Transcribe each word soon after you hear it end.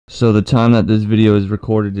So the time that this video is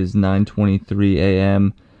recorded is 9:23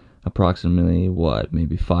 a.m. approximately, what,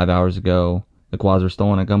 maybe 5 hours ago. The quads were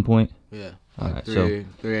stolen at Gunpoint? Yeah. Alright, 3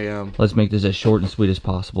 a.m. Let's make this as short and sweet as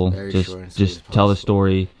possible. Just tell the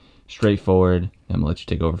story straightforward. I'm gonna let you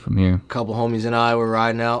take over from here. A couple homies and I were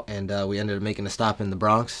riding out, and we ended up making a stop in the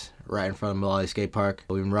Bronx, right in front of MULLALY skate park.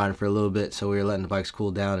 We've been riding for a little bit, so we were letting the bikes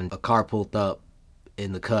cool down, and a car pulled up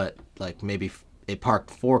in the cut. Like, maybe it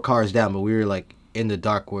parked 4 cars down, but we were like in the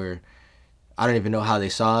dark where I don't even know how they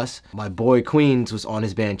saw us. My boy Queens was on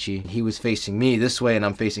his Banshee. He was facing me this way and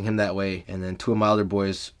I'm facing him that way, and then 2 of my other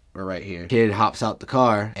boys were right here. Kid hops out the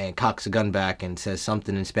car and cocks a gun back and says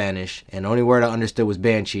something in Spanish, and the only word I understood was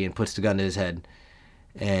Banshee, and puts the gun to his head.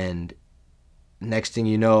 And next thing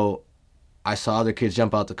you know, I saw other kids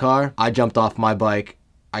jump out the car. I jumped off my bike.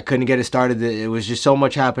 I couldn't get it started. It was just so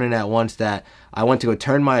much happening at once that I went to go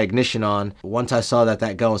turn my ignition on. Once I saw that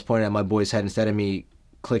that gun was pointing at my boy's head, instead of me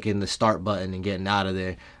clicking the start button and getting out of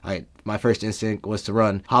there, my first instinct was to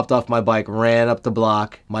run. Hopped off my bike, ran up the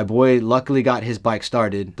block. My boy luckily got his bike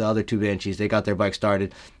started. The other 2 Banshees, they got their bike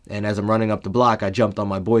started. And as I'm running up the block, I jumped on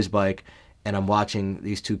my boy's bike, and I'm watching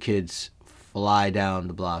these 2 kids fly down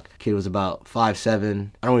the block. Kid was about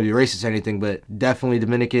 5'7". I don't want to be racist or anything, but definitely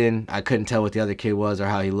Dominican. I couldn't tell what the other kid was or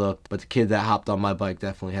how he looked, but the kid that hopped on my bike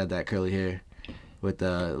definitely had that curly hair with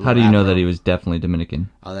the How do you know that he was definitely Dominican?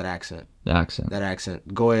 Oh, that accent. The accent. That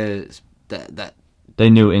accent. Goya, that. They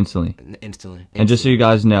knew instantly. Instantly. And just so you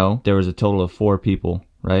guys know, there was a total of 4 people,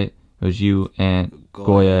 right? It was you and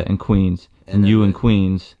Goya and Queens. And you and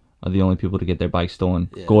Queens are the only people to get their bike stolen.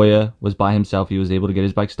 Yeah. Goya was by himself. He was able to get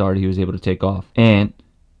his bike started. He was able to take off. And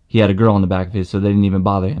he had a girl on the back of his, so they didn't even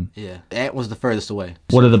bother him. Yeah. Ant was the furthest away.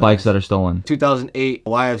 What are the bikes that are stolen? 2008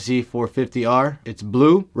 YFZ 450R. It's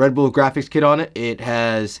blue. Red Bull graphics kit on it. It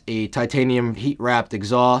has a titanium heat-wrapped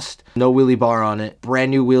exhaust. No wheelie bar on it.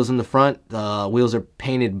 Brand new wheels in the front. The wheels are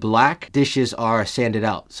painted black. Dishes are sanded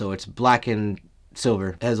out, so it's black and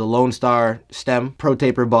silver. It has a Lone Star stem, pro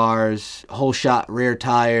taper bars, whole shot rear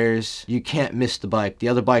tires. You can't miss the bike. The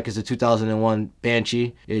other bike is a 2001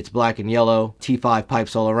 Banshee. It's black and yellow. T5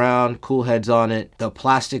 pipes all around, cool heads on it. The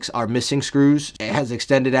plastics are missing screws. It has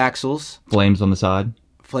extended axles. Flames on the side.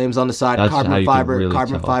 Flames on the side. That's carbon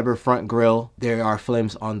fiber front grille. There are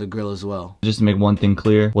flames on the grille as well. Just to make one thing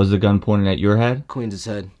clear, was the gun pointed at your head? Queens'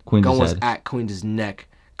 head. Queens' gun was head. at Queens' neck.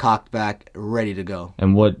 Cocked back, ready to go.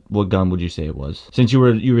 And what gun would you say it was? Since you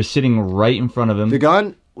were sitting right in front of him. The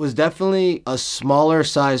gun was definitely a smaller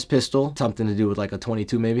size pistol, something to do with like a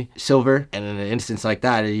 22 maybe, silver. And in an instance like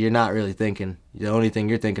that, you're not really thinking. The only thing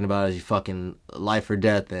you're thinking about is your fucking life or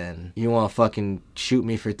death, and you want to fucking shoot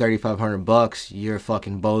me for 3,500 bucks, you're a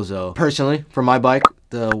fucking bozo. Personally, for my bike,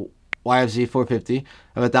 the YFZ 450,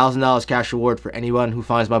 I have $1,000 cash reward for anyone who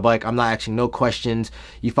finds my bike. I'm not asking no questions.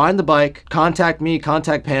 You find the bike, contact me,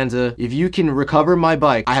 contact Panza. If you can recover my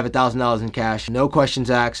bike, I have $1,000 in cash. No questions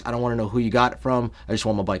asked. I don't want to know who you got it from. I just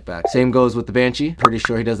want my bike back. Same goes with the Banshee. Pretty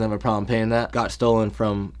sure he doesn't have a problem paying that. Got stolen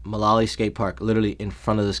from MULLALY skate park, literally in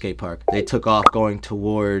front of the skate park. They took off going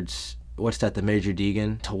towards, what's that, the Major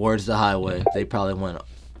Deegan? Towards the highway. They probably went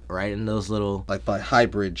right in those little, like by High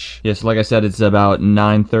Bridge. Yes, like I said, it's about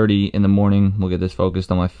 9:30 in the morning. We'll get this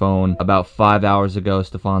focused on my phone. About 5 hours ago,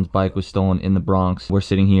 Stefan's bike was stolen in the Bronx. We're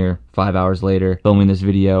sitting here 5 hours later filming this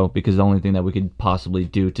video because the only thing that we could possibly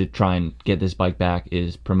do to try and get this bike back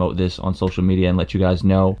is promote this on social media and let you guys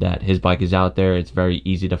know that his bike is out there. It's very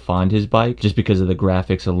easy to find his bike just because of the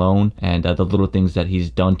graphics alone and the little things that he's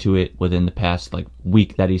done to it within the past like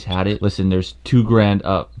week that he's had it. Listen, there's $2 grand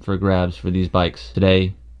up for grabs for these bikes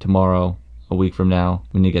today, tomorrow, a week from now.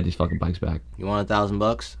 We need to get these fucking bikes back. You want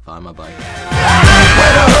 $1,000? Find my bike.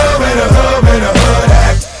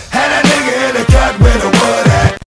 Had a nigga in the cut with a